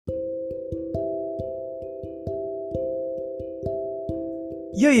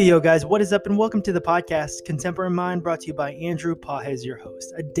Yo, guys, what is up, and welcome to the podcast Contemporary Mind, brought to you by Andrew Pahez, your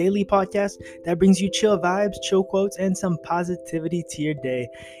host, a daily podcast that brings you chill vibes, chill quotes, and some positivity to your day.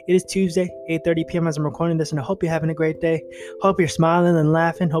 It is Tuesday, 8:30 p.m. as I'm recording this, and I hope you're having a great day. Hope you're smiling and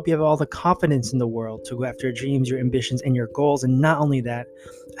laughing. Hope you have all the confidence in the world to go after your dreams, your ambitions, and your goals. And not only that,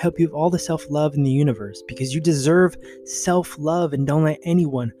 I hope you have all the self-love in the universe, because you deserve self-love, and don't let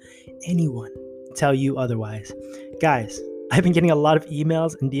anyone tell you otherwise. Guys, I've been getting a lot of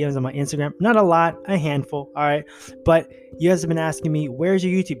emails and DMs on my Instagram. Not a lot, a handful, all right? But you guys have been asking me, where's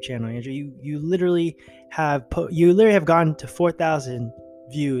your YouTube channel, Andrew? You literally have gone to 4,000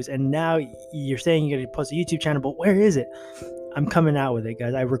 views, and now you're saying you're going to post a YouTube channel, but where is it? I'm coming out with it,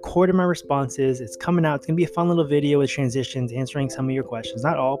 guys. I recorded my responses. It's coming out. It's going to be a fun little video with transitions, answering some of your questions.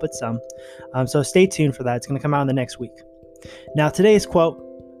 Not all, but some. So stay tuned for that. It's going to come out in the next week. Now, today's quote,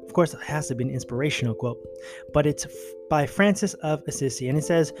 of course, it has to be an inspirational quote, but it's by Francis of Assisi, and it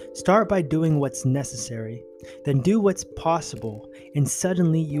says, "Start by doing what's necessary, then do what's possible, and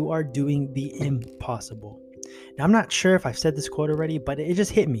suddenly you are doing the impossible." Now, I'm not sure if I've said this quote already, but it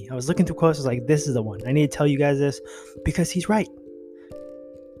just hit me. I was looking through quotes, I was like, this is the one. I need to tell you guys this because he's right.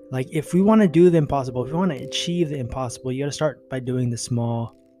 Like, if we want to do the impossible, if we want to achieve the impossible, you got to start by doing the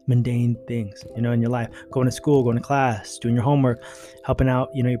small, mundane things, in your life. Going to school, going to class, doing your homework, helping out,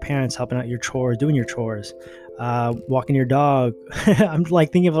 your parents, helping out your chores, doing your chores, walking your dog. I'm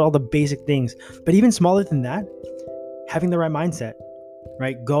like thinking of all the basic things, but even smaller than that, having the right mindset,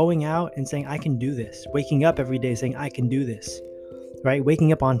 right? Going out and saying, I can do this. Waking up every day saying, I can do this, right?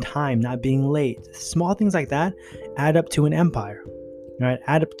 Waking up on time, not being late. Small things like that add up to an empire, right?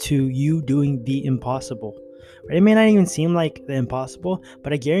 Add up to you doing the impossible. Right? It may not even seem like the impossible,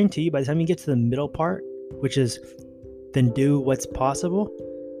 but I guarantee you by the time you get to the middle part, which is then do what's possible,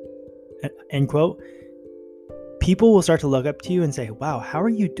 end quote, people will start to look up to you and say, wow, how are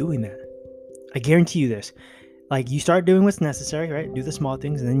you doing that? I guarantee you this. Like, you start doing what's necessary, right? Do the small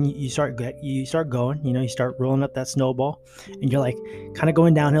things, and then you start going, you start rolling up that snowball, and you're like kind of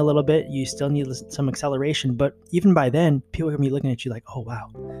going downhill a little bit. You still need some acceleration, but even by then, people are gonna be looking at you like, oh wow,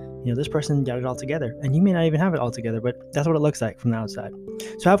 this person got it all together, and you may not even have it all together, but that's what it looks like from the outside.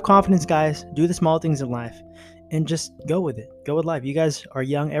 So have confidence, guys. Do the small things in life, and just go with it. Go with life. You guys are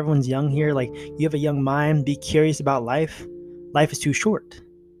young. Everyone's young here. Like, you have a young mind. Be curious about life. Life is too short,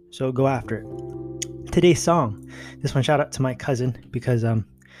 so go after it. Today's song, this one, shout out to my cousin, because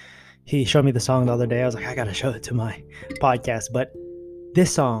he showed me the song the other day. I was like, I gotta show it to my podcast. But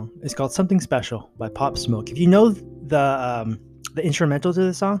this song is called Something Special by Pop Smoke. If you know the instrumental to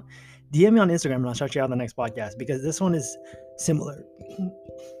the song, DM me on Instagram and I'll shout you out on the next podcast, because this one is similar.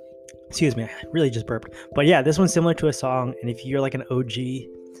 Excuse me, I really just burped. But yeah, this one's similar to a song, and if you're like an OG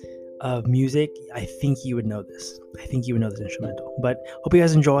of music, I think you would know this. I think you would know this instrumental. But hope you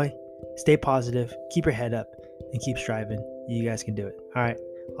guys enjoy. Stay positive, keep your head up, and keep striving. You guys can do it. All right,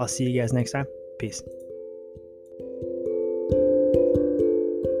 I'll see you guys next time. Peace.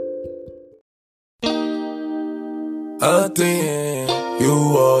 I think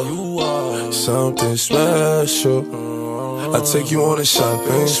you are something special. I take you on a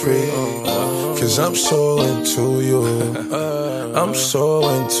shopping spree, cause I'm so into you. I'm so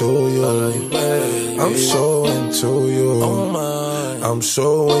into you. I'm so into you. I'm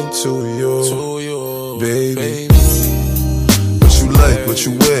so into you, baby. What you like, what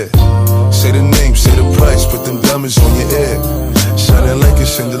you wear? Say the name, say the price, put them diamonds on your ear, shining like a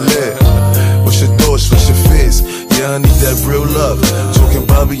chandelier. What's your thoughts, what's your fears? Yeah, I need that real love. Talking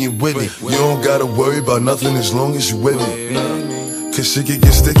Bobby and Whitney. You don't gotta worry about nothing as long as you with me. Cause shit can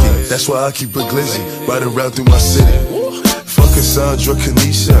get sticky, that's why I keep a glizzy right around through my city. Fuck Cassandra,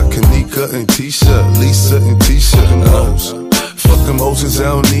 Kanisha, Kanika and Tisha, Lisa and Tisha and hoes. Fuck them hoses, I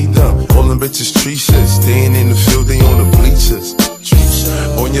don't need them. All them bitches tree shit. Staying in the field, they on the bleachers.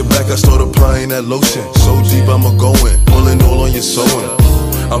 On your back, I start applying that lotion. So deep, I'ma go in, pulling all on your sewing.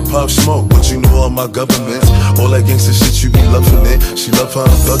 I'm Pop Smoke, but you know all my governments. All that gangsta shit, you be loving it. She love how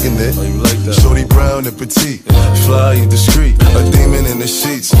I'm thugging it. Oh, you like that? Shorty brown and petite, fly and discreet, a demon in the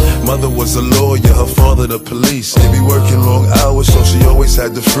sheets. Mother was a lawyer, her father the police. They be working long hours, so she always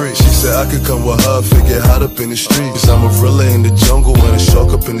had the free. She said I could come with her, figure hot up in the streets. I'm a gorilla in the jungle and a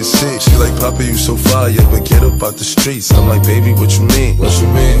shark up in the sea. She like, Papa, you so fire, but get up out the streets. I'm like, baby, what you mean? What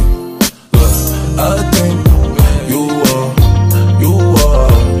you mean? Look, I think you are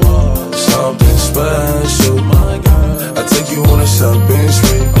something special. I take you on a shopping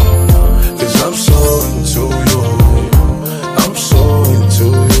spree, cause I'm so into you. I'm so into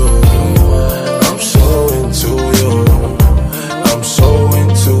you. I'm so into you. I'm so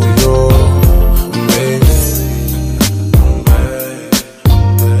into you, baby.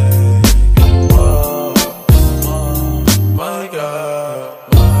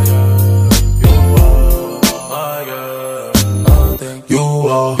 you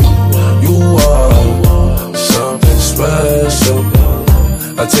are something special.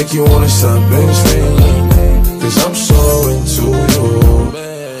 I take you on a shopping spree, 'cause I'm so into you.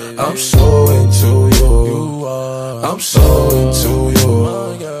 I'm so into you. I'm so into you.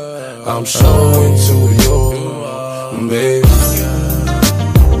 I'm so into you, baby.